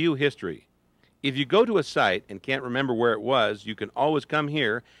on View History. If you go to a site and can't remember where it was, you can always come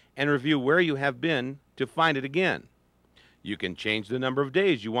here and review where you have been to find it again. You can change the number of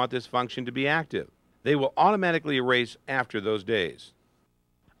days you want this function to be active. They will automatically erase after those days.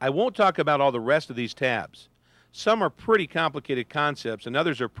 I won't talk about all the rest of these tabs. Some are pretty complicated concepts and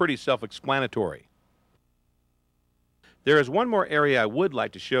others are pretty self-explanatory. There is one more area I would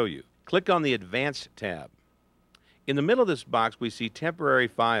like to show you. Click on the Advanced tab. In the middle of this box we see Temporary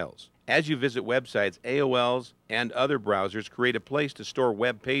Files. As you visit websites, AOL's and other browsers create a place to store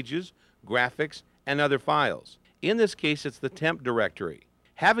web pages, graphics, and other files. In this case, it's the temp directory.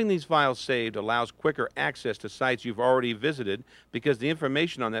 Having these files saved allows quicker access to sites you've already visited because the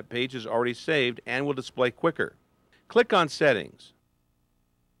information on that page is already saved and will display quicker. Click on Settings.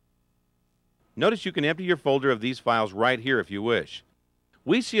 Notice you can empty your folder of these files right here if you wish.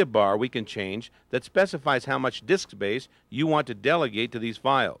 We see a bar we can change that specifies how much disk space you want to delegate to these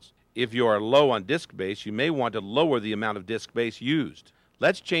files. If you are low on disk space, you may want to lower the amount of disk space used.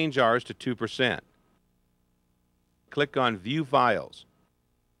 Let's change ours to 2%. Click on View Files.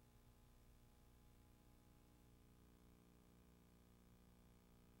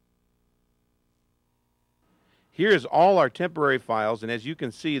 Here is all our temporary files, and as you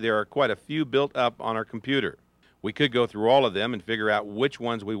can see, there are quite a few built up on our computer. We could go through all of them and figure out which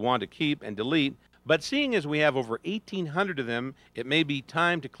ones we want to keep and delete, but seeing as we have over 1,800 of them, it may be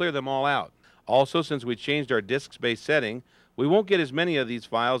time to clear them all out. Also, since we changed our disk space setting, we won't get as many of these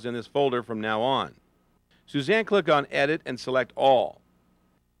files in this folder from now on. Suzanne, click on Edit and select All.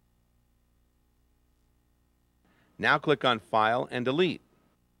 Now click on File and Delete.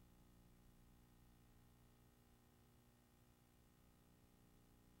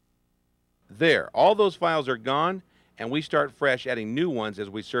 There, all those files are gone, and we start fresh adding new ones as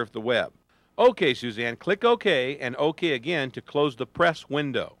we surf the web. Okay, Suzanne, click OK and OK again to close the press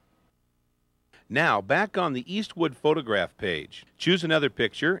window. Now, back on the Eastwood photograph page, choose another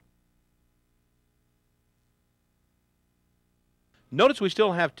picture. Notice we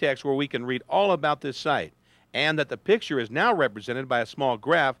still have text where we can read all about this site, and that the picture is now represented by a small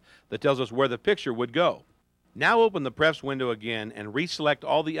graph that tells us where the picture would go. Now open the press window again and reselect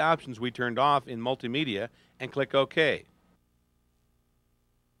all the options we turned off in multimedia and click OK.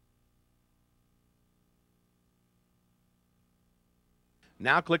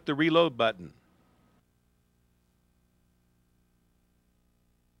 Now click the Reload button.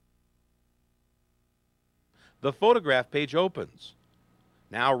 The photograph page opens.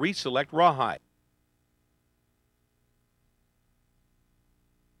 Now reselect Rawhide.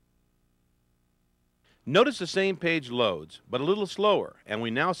 Notice the same page loads, but a little slower, and we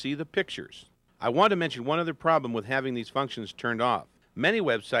now see the pictures. I want to mention one other problem with having these functions turned off. Many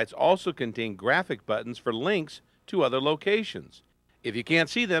websites also contain graphic buttons for links to other locations. If you can't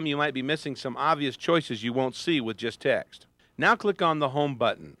see them, you might be missing some obvious choices you won't see with just text. Now click on the Home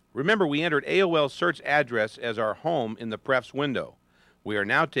button. Remember, we entered AOL search address as our home in the prefs window. We are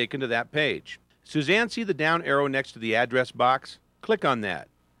now taken to that page. Suzanne, see the down arrow next to the address box? Click on that.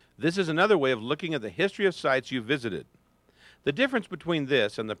 This is another way of looking at the history of sites you visited. The difference between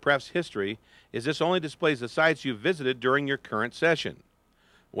this and the prefs history is this only displays the sites you visited during your current session.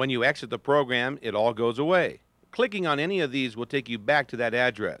 When you exit the program, it all goes away. Clicking on any of these will take you back to that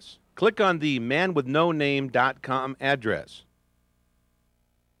address. Click on the manwithnoname.com address.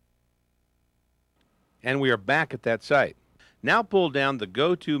 And we are back at that site. Now pull down the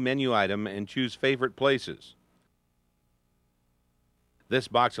Go To menu item and choose Favorite Places. This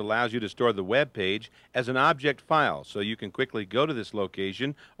box allows you to store the web page as an object file, so you can quickly go to this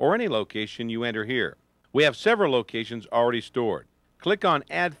location or any location you enter here. We have several locations already stored. Click on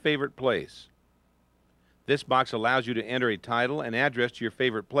Add Favorite Place. This box allows you to enter a title and address to your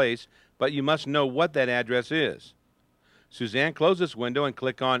favorite place, but you must know what that address is. Suzanne, close this window and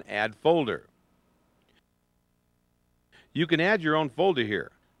click on Add Folder. You can add your own folder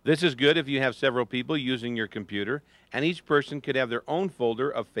here. This is good if you have several people using your computer, and each person could have their own folder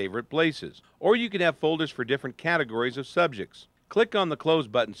of favorite places. Or you could have folders for different categories of subjects. Click on the Close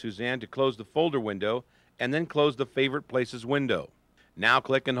button, Suzanne, to close the folder window, and then close the Favorite Places window. Now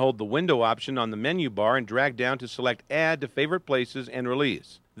click and hold the window option on the menu bar and drag down to select Add to Favorite Places and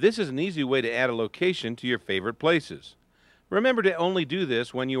Release. This is an easy way to add a location to your favorite places. Remember to only do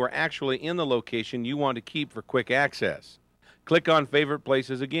this when you are actually in the location you want to keep for quick access. Click on Favorite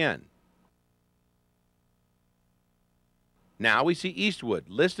Places again. Now we see Eastwood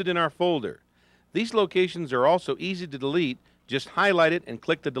listed in our folder. These locations are also easy to delete. Just highlight it and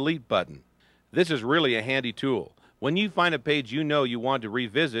click the Delete button. This is really a handy tool. When you find a page you know you want to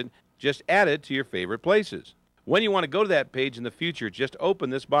revisit, just add it to your favorite places. When you want to go to that page in the future, just open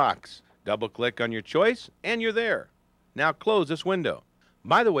this box. Double-click on your choice, and you're there. Now close this window.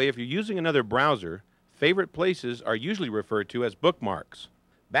 By the way, if you're using another browser, favorite places are usually referred to as bookmarks.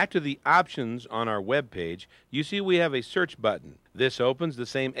 Back to the options on our web page, you see we have a search button. This opens the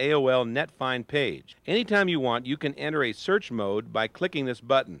same AOL NetFind page. Anytime you want, you can enter a search mode by clicking this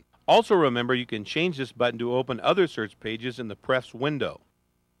button. Also remember, you can change this button to open other search pages in the prefs window.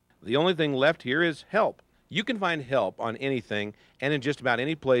 The only thing left here is Help. You can find help on anything and in just about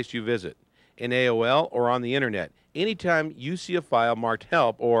any place you visit, in AOL or on the internet. Anytime you see a file marked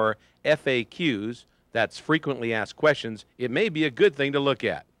Help or FAQs, that's frequently asked questions, it may be a good thing to look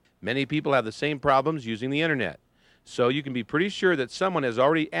at. Many people have the same problems using the internet, so you can be pretty sure that someone has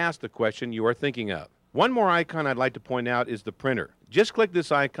already asked the question you are thinking of. One more icon I'd like to point out is the printer. Just click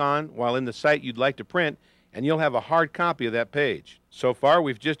this icon while in the site you'd like to print, and you'll have a hard copy of that page. So far,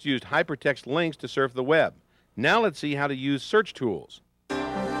 we've just used hypertext links to surf the web. Now let's see how to use search tools.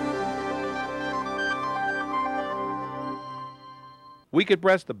 We could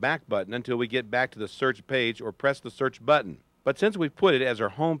press the back button until we get back to the search page or press the search button. But since we've put it as our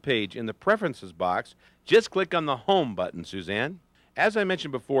home page in the preferences box, just click on the home button, Suzanne. As I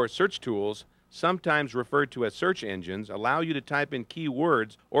mentioned before, search tools, sometimes referred to as search engines, allow you to type in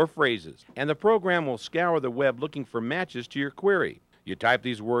keywords or phrases, and the program will scour the web looking for matches to your query. You type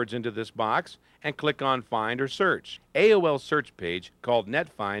these words into this box and click on Find or Search. AOL's search page, called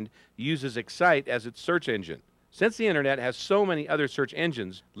NetFind, uses Excite as its search engine. Since the internet has so many other search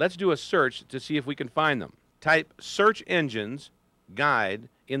engines, let's do a search to see if we can find them. Type Search Engines Guide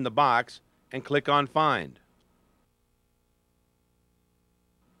in the box and click on Find.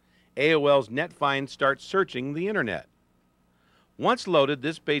 AOL's NetFind starts searching the internet. Once loaded,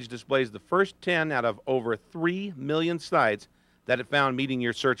 this page displays the first 10 out of over 3 million sites that it found meeting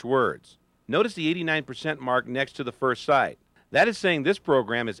your search words. Notice the 89% mark next to the first site. That is saying this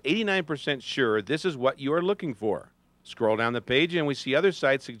program is 89% sure this is what you are looking for. Scroll down the page and we see other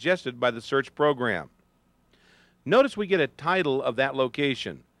sites suggested by the search program. Notice we get a title of that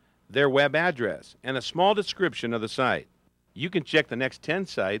location, their web address, and a small description of the site. You can check the next 10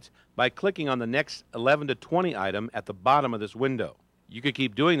 sites by clicking on the next 11 to 20 item at the bottom of this window. You could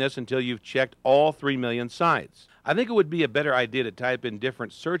keep doing this until you've checked all 3 million sites. I think it would be a better idea to type in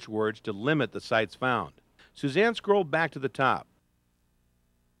different search words to limit the sites found. Suzanne scrolled back to the top.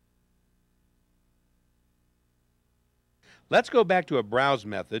 Let's go back to a browse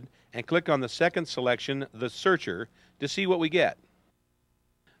method and click on the second selection, the searcher, to see what we get.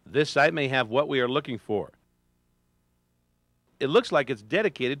 This site may have what we are looking for. It looks like it's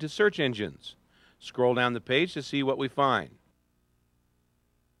dedicated to search engines. Scroll down the page to see what we find.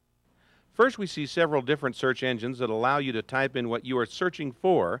 First, we see several different search engines that allow you to type in what you are searching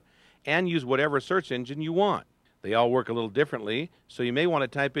for and use whatever search engine you want. They all work a little differently, so you may want to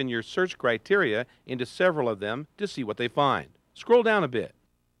type in your search criteria into several of them to see what they find. Scroll down a bit.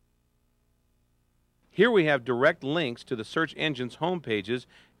 Here we have direct links to the search engine's home pages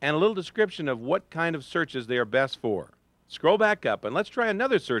and a little description of what kind of searches they are best for. Scroll back up and let's try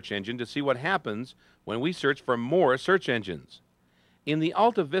another search engine to see what happens when we search for more search engines. In the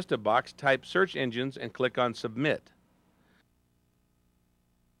Alta Vista box, type search engines and click on Submit.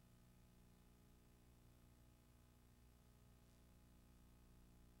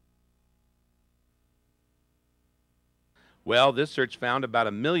 Well, this search found about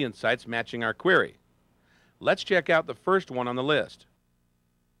 1 million sites matching our query. Let's check out the first one on the list.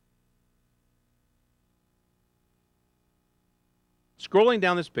 Scrolling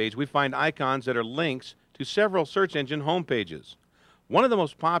down this page, we find icons that are links to several search engine home pages. One of the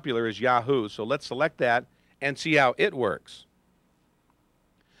most popular is Yahoo, so let's select that and see how it works.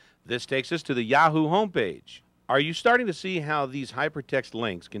 This takes us to the Yahoo homepage. Are you starting to see how these hypertext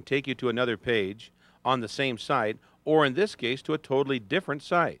links can take you to another page on the same site, or in this case, to a totally different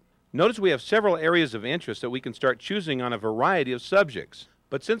site? Notice we have several areas of interest that we can start choosing on a variety of subjects.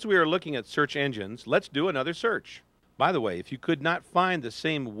 But since we are looking at search engines, let's do another search. By the way, if you could not find the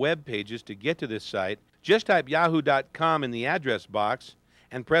same web pages to get to this site, just type yahoo.com in the address box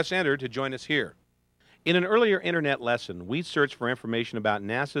and press enter to join us here. In an earlier internet lesson, we searched for information about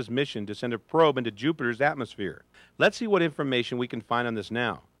NASA's mission to send a probe into Jupiter's atmosphere. Let's see what information we can find on this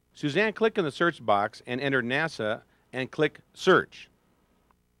now. Suzanne, click in the search box and enter NASA and click Search.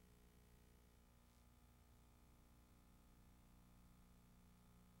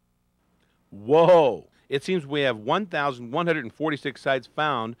 Whoa! It seems we have 1,146 sites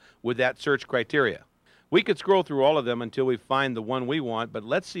found with that search criteria. We could scroll through all of them until we find the one we want, but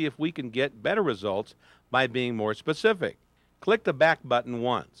let's see if we can get better results by being more specific. Click the back button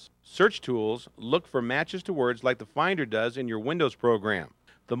once. Search tools look for matches to words like the Finder does in your Windows program.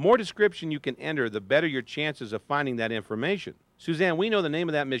 The more description you can enter, the better your chances of finding that information. Suzanne, we know the name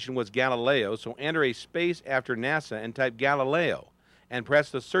of that mission was Galileo, so enter a space after NASA and type Galileo and press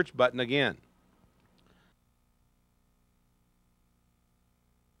the search button again.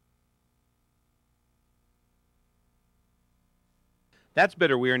 That's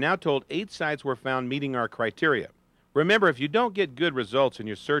better. We are now told 8 sites were found meeting our criteria. Remember, if you don't get good results in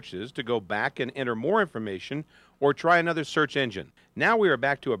your searches, to go back and enter more information or try another search engine. Now we are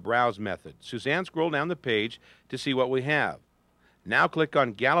back to a browse method. Suzanne, scroll down the page to see what we have. Now click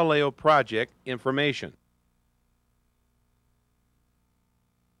on Galileo Project Information.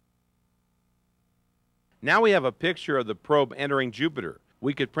 Now we have a picture of the probe entering Jupiter.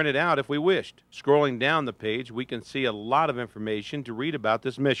 We could print it out if we wished. Scrolling down the page, we can see a lot of information to read about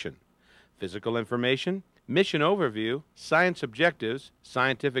this mission. Physical information, mission overview, science objectives,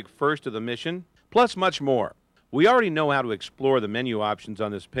 scientific first of the mission, plus much more. We already know how to explore the menu options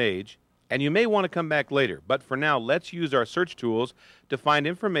on this page, and you may want to come back later, but for now, let's use our search tools to find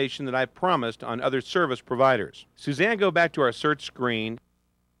information that I promised on other service providers. Suzanne, go back to our search screen,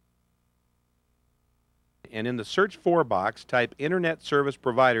 and in the Search For box, type Internet Service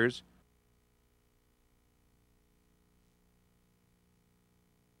Providers,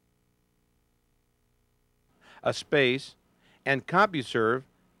 a space, and CompuServe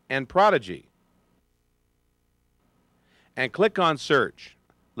and Prodigy. And click on Search.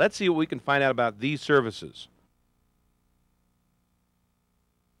 Let's see what we can find out about these services.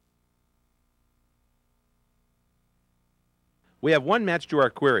 We have one match to our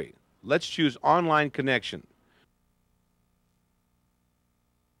query. Let's choose Online Connection.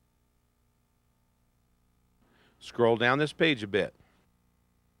 Scroll down this page a bit.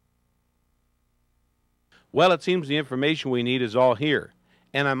 Well, it seems the information we need is all here,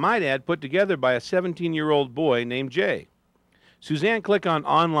 and I might add, put together by a 17-year-old boy named Jay. Suzanne, click on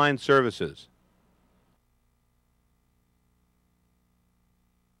Online Services.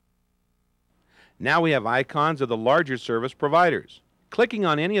 Now we have icons of the larger service providers. Clicking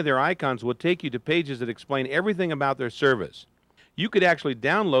on any of their icons will take you to pages that explain everything about their service. You could actually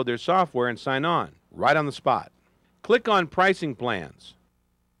download their software and sign on, right on the spot. Click on Pricing Plans.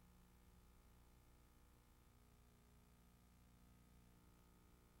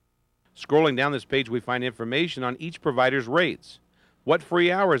 Scrolling down this page, we find information on each provider's rates, what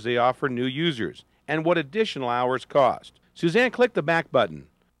free hours they offer new users, and what additional hours cost. Suzanne, click the back button.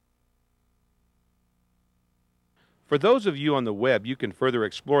 For those of you on the web, you can further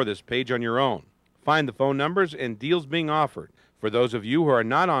explore this page on your own. Find the phone numbers and deals being offered. For those of you who are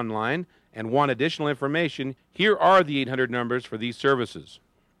not online and want additional information, here are the 800 numbers for these services.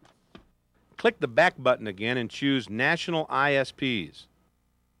 Click the back button again and choose National ISPs.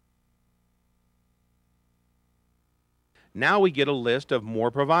 Now we get a list of more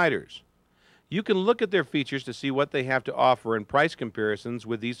providers. You can look at their features to see what they have to offer and price comparisons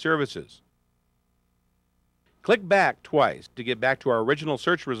with these services. Click back twice to get back to our original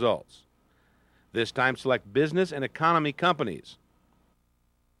search results. This time select Business and Economy Companies.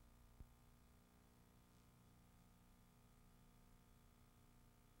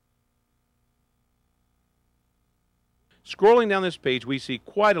 Scrolling down this page, we see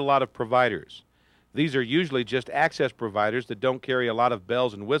quite a lot of providers. These are usually just access providers that don't carry a lot of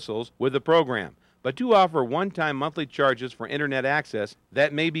bells and whistles with the program, but do offer one-time monthly charges for internet access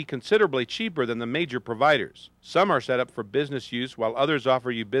that may be considerably cheaper than the major providers. Some are set up for business use, while others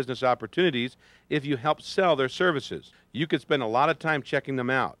offer you business opportunities if you help sell their services. You could spend a lot of time checking them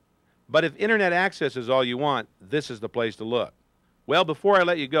out. But if internet access is all you want, this is the place to look. Well, before I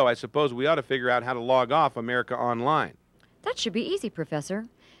let you go, I suppose we ought to figure out how to log off America Online. That should be easy, Professor.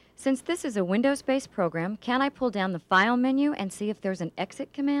 Since this is a Windows-based program, can I pull down the File menu and see if there's an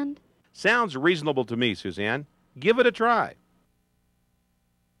exit command? Sounds reasonable to me, Suzanne. Give it a try.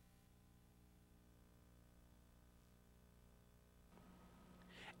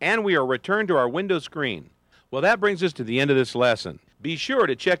 And we are returned to our Windows screen. Well, that brings us to the end of this lesson. Be sure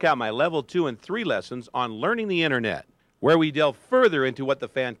to check out my Level 2 and 3 lessons on learning the Internet, where we delve further into what the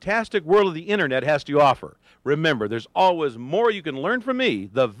fantastic world of the Internet has to offer. Remember, there's always more you can learn from me,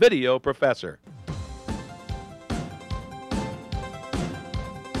 the Video Professor.